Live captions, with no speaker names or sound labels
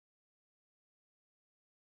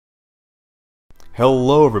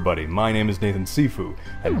Hello everybody, my name is Nathan Sifu,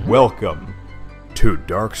 and welcome to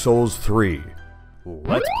Dark Souls 3.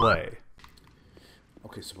 Let's play.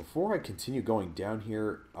 Okay, so before I continue going down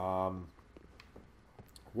here,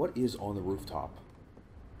 what is on the rooftop?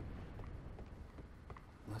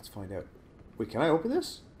 Let's find out. Wait, can I open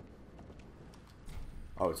this?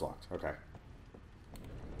 Oh, it's locked. Okay.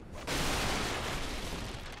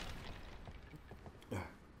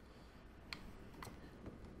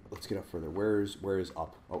 Let's get up further. Where is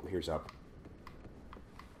up? Oh, here's up.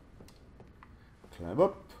 Climb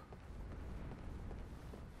up.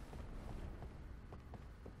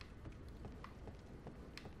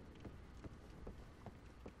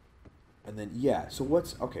 And then, yeah, so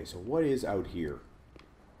what's... Okay, so what is out here?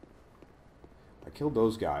 I killed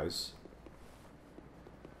those guys.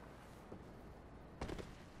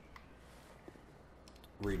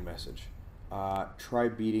 Read message. Try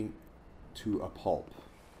beating to a pulp.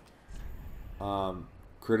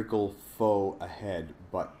 Critical foe ahead,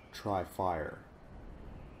 but try fire.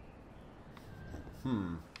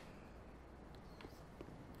 What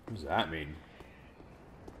does that mean?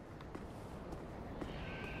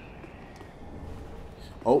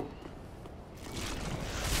 Oh.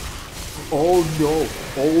 Oh no.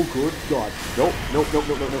 Oh good God. Nope, nope, nope,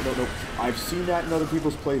 nope, nope, nope, nope, nope. I've seen that in other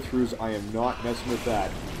people's playthroughs. I am not messing with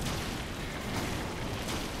that.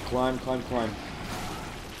 Climb, climb, climb.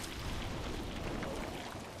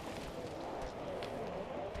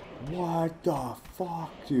 What the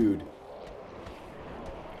fuck, dude?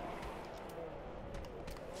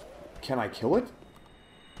 Can I kill it?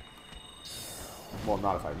 Well,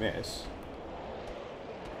 not if I miss.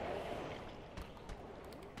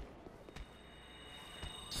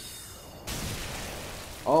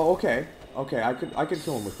 Oh, okay. Okay, I could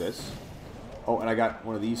kill him with this. Oh, and I got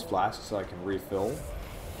one of these flasks so I can refill.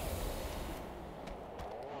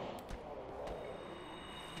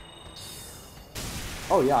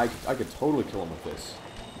 Oh yeah, I could totally kill him with this.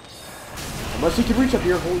 Unless he can reach up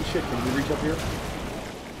here. Holy shit, can he reach up here?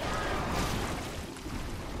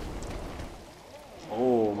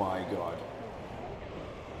 Oh my God.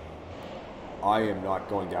 I am not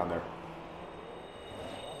going down there.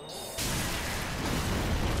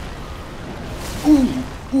 Ooh!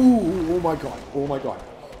 Ooh! Oh my God. Oh my God.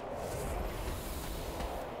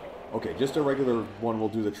 Okay, just a regular one will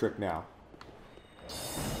do the trick now.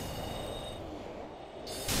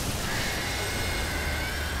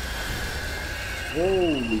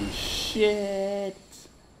 Holy shit!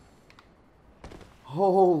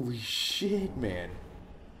 Holy shit, man.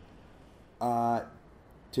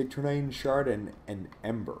 Titanite shard and an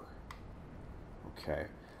ember. Okay.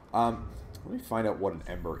 Let me find out what an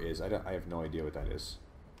ember is. I have no idea what that is.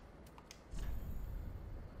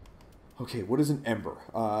 Okay, what is an ember?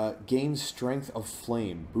 Gain strength of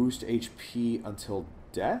flame. Boost HP until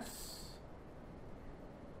death?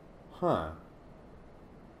 Huh.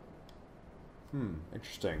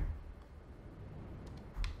 Interesting.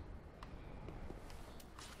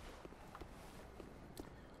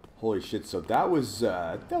 Holy shit, so that was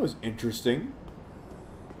interesting.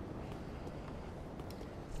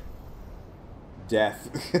 Death.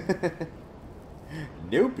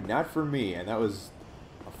 Nope, not for me. And that was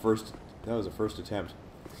a first attempt.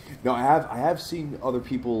 No, I have seen other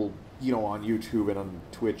people, you know, on YouTube and on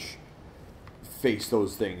Twitch face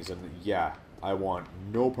those things, and yeah, I want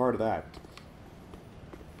no part of that.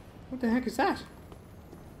 What the heck is that?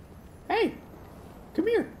 Hey! Come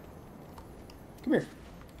here! Come here.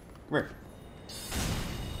 Come here.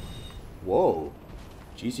 Whoa.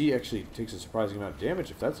 Geez, he actually takes a surprising amount of damage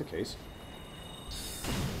if that's the case.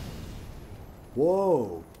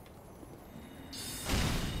 Whoa.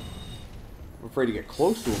 I'm afraid to get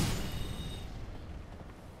close to him.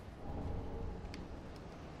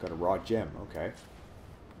 Got a raw gem, okay.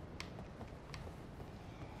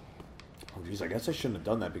 Oh geez, I guess I shouldn't have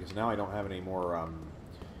done that because now I don't have any more,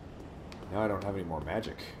 now I don't have any more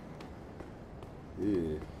magic.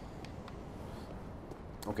 Ew.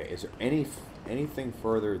 Okay, is there anything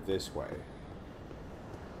further this way?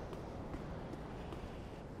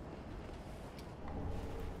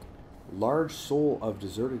 Large soul of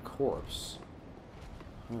deserted corpse.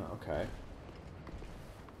 Huh, okay.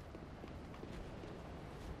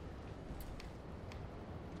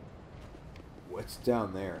 What's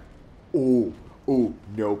down there? Oh, oh,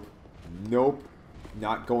 nope. Nope.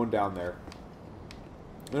 Not going down there.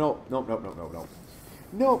 No, nope, nope, nope, nope, nope.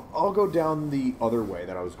 Nope, I'll go down the other way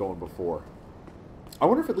that I was going before. I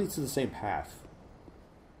wonder if it leads to the same path.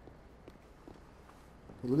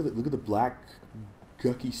 Look at the black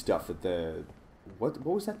gucky stuff at the... What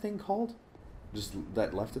was that thing called? Just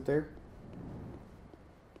that left it there?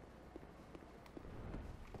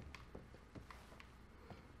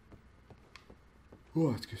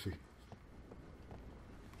 Oh, excuse me.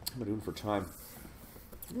 How am I doing for time?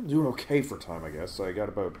 I'm doing okay for time, I guess. I got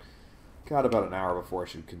about an hour before I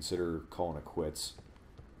should consider calling it quits.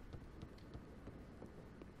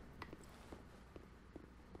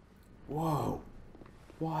 Whoa.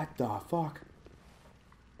 What the fuck?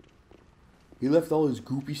 He left all his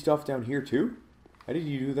goopy stuff down here too? How did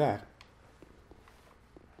you do that?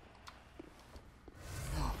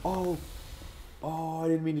 Oh. Oh, I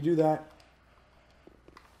didn't mean to do that.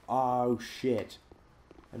 Oh, shit.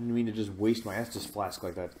 I didn't mean to just waste my Estus flask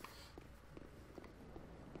like that.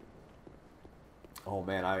 Oh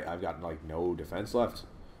man, I've got like no defense left.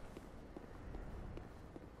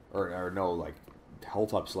 Or no, like,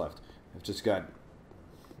 health ups left. I've just got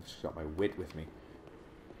my wit with me.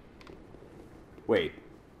 Wait.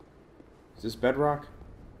 Is this bedrock?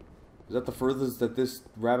 Is that the furthest that this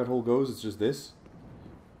rabbit hole goes? It's just this?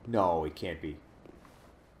 No, it can't be.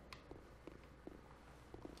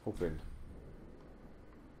 Open.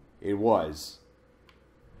 It was.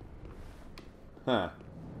 Huh.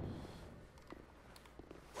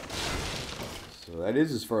 So that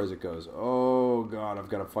is as far as it goes. Oh god, I've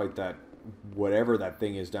got to fight that whatever that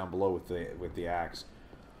thing is down below with the axe.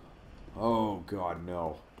 Oh god,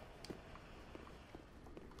 no.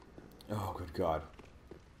 Oh good god.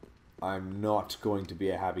 I'm not going to be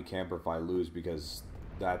a happy camper if I lose, because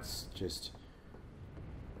that's just...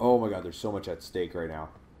 Oh my god, there's so much at stake right now.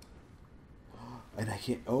 And I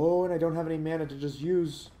can't... Oh, and I don't have any mana to just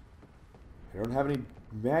use. I don't have any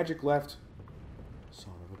magic left.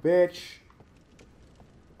 Son of a bitch.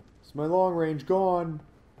 It's my long range gone.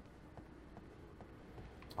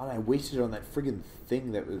 Oh, I wasted it on that friggin'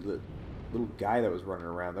 thing that was... The little guy that was running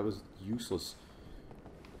around. That was useless.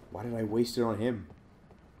 Why did I waste it on him?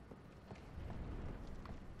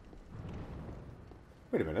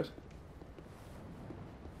 Wait a minute.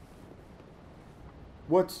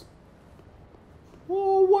 What's...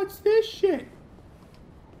 Oh, what's this shit?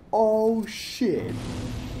 Oh, shit.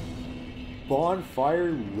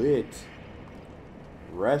 Bonfire lit.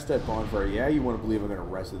 Rest at bonfire. Yeah, you want to believe I'm going to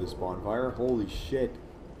rest at this bonfire? Holy shit.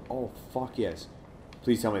 Oh, fuck yes.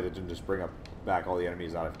 Please tell me that didn't just bring back all the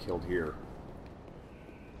enemies that I've killed here.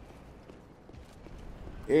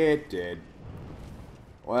 It did.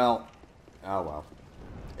 Well, oh well.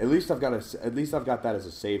 At least I've got that as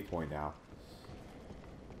a save point now.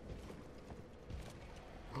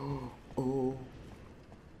 Oh.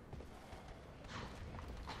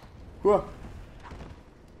 Whoa.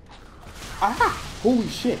 Ah! Holy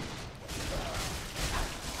shit.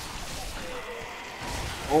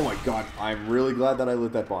 Oh my god, I'm really glad that I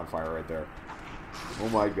lit that bonfire right there. Oh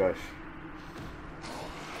my gosh.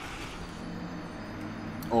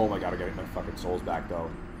 Oh my god, I gotta get my fucking souls back though.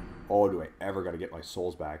 Oh, do I ever gotta get my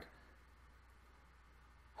souls back.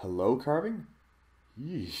 Hello, carving?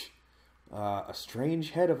 Yeesh. A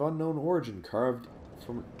strange head of unknown origin carved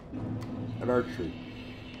from an archery.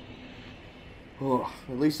 Oh,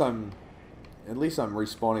 at least I'm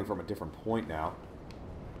respawning from a different point now.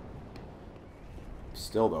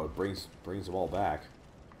 Still though, it brings them all back.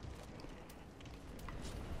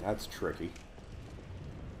 That's tricky.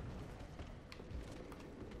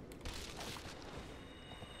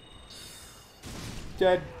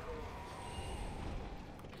 Dead.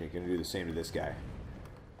 Okay, gonna do the same to this guy.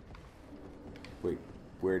 Wait,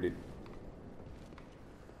 where did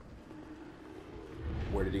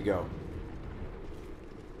he go?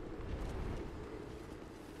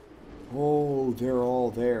 Oh, they're all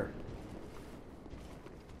there.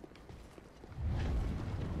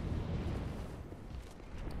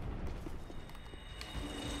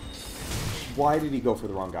 Why did he go for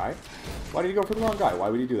the wrong guy? Why did he go for the wrong guy? Why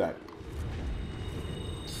would he do that?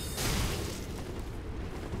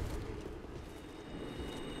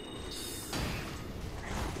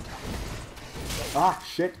 Ah,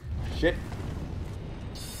 shit. Shit.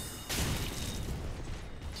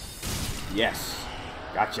 Yes.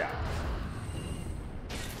 Gotcha.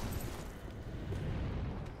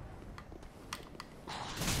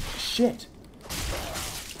 Shit.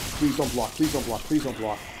 Please don't block. Please don't block. Please don't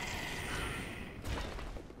block.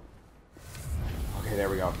 Okay, there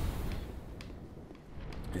we go.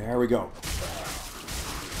 There we go.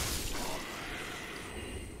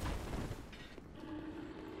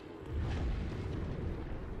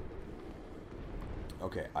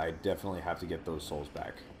 Okay, I definitely have to get those souls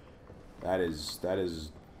back. That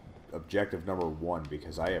is objective number 1,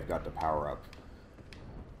 because I have got to power up.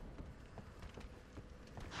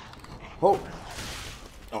 Oh!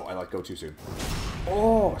 Oh, I let go too soon.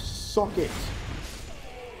 Oh, suck it!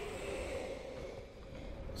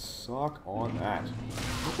 Suck on that.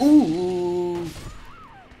 Ooh!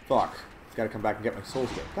 Fuck. I've got to come back and get my souls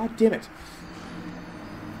again. God damn it!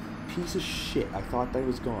 Piece of shit. I thought that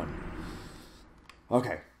was gone.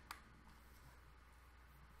 Okay.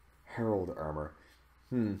 Herald armor.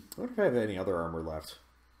 I wonder if I have any other armor left.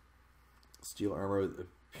 Steel armor with a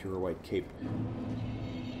pure white cape.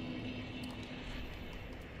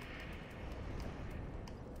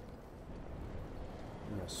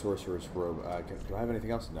 Sorcerer's robe. Do I have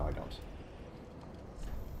anything else? No, I don't.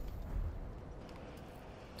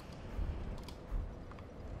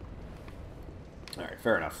 Alright,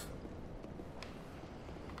 fair enough.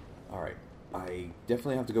 Alright. I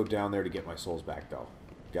definitely have to go down there to get my souls back, though.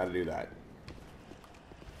 Gotta do that.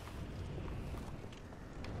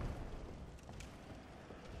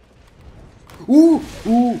 Ooh!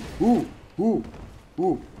 Ooh! Ooh! Ooh!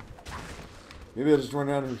 Ooh! Maybe I'll just run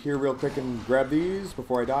down here real quick and grab these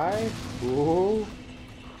before I die. Ooh!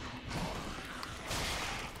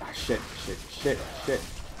 Ah, shit, shit, shit, shit.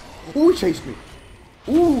 Ooh, he chased me!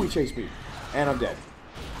 Ooh, he chased me! And I'm dead.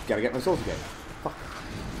 Gotta get my souls again. Fuck.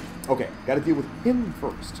 Okay, gotta deal with him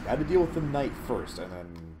first. Gotta deal with the knight first, and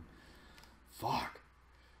then... Fuck.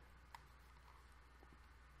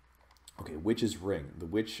 Okay, Witch's Ring. The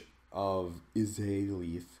Witch of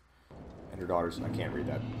Izalith and her daughters. I can't read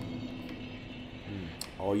that.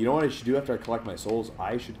 Oh, you know what I should do after I collect my souls?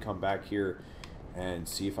 I should come back here and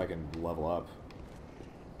see if I can level up.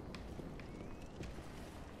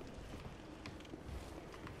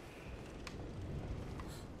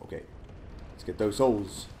 Okay. Let's get those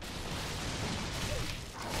souls.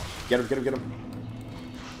 Get him, get him, get him.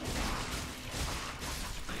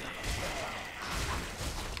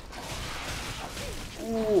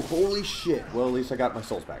 Ooh, holy shit. Well, at least I got my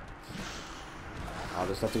souls back. I'll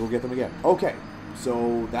just have to go get them again. Okay.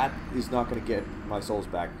 So that is not going to get my souls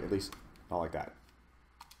back. At least not like that.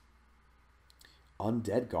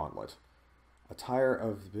 Undead Gauntlet. Attire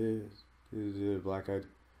of the black-eyed.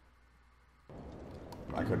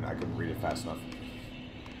 I couldn't read it fast enough.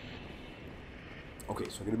 Okay,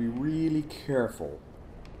 so I'm going to be really careful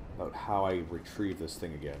about how I retrieve this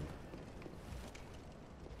thing again.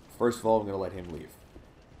 First of all, I'm going to let him leave.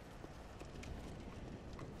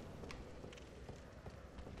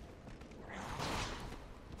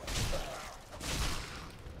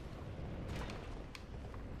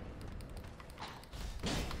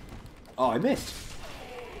 Oh, I missed.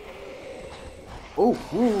 Oh,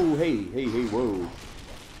 whoa, hey, hey, hey, whoa.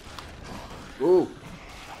 Whoa.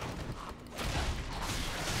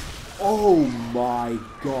 Oh my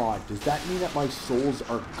god. Does that mean that my souls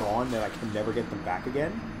are gone, that I can never get them back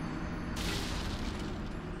again?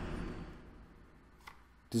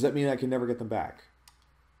 Does that mean I can never get them back?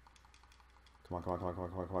 Come on, come on, come on, come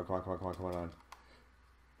on, come on, come on, come on, come on, come on, come on.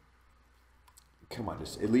 Come on,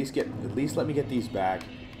 just at least let me get these back,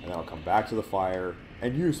 and then I'll come back to the fire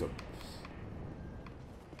and use them.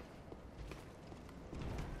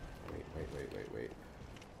 Wait, wait, wait, wait, wait.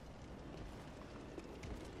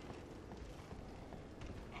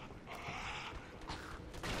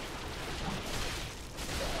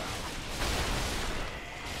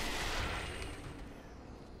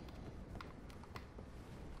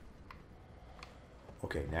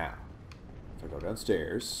 Okay, now, if I go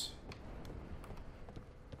downstairs...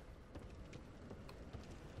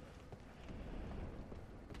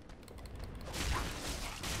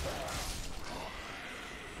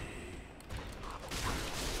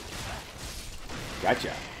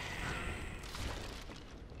 Gotcha.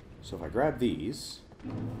 So if I grab these...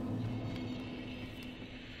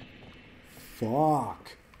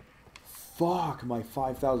 Fuck. Fuck, my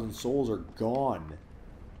 5,000 souls are gone.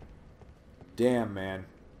 Damn, man.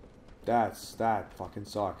 That fucking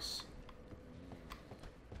sucks.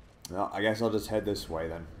 Well, I guess I'll just head this way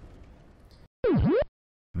then.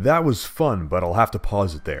 That was fun, but I'll have to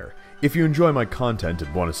pause it there. If you enjoy my content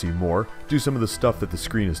and want to see more, do some of the stuff that the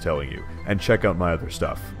screen is telling you, and check out my other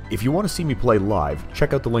stuff. If you want to see me play live,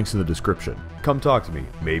 check out the links in the description. Come talk to me,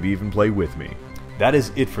 maybe even play with me. That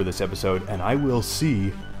is it for this episode, and I will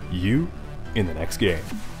see you in the next game.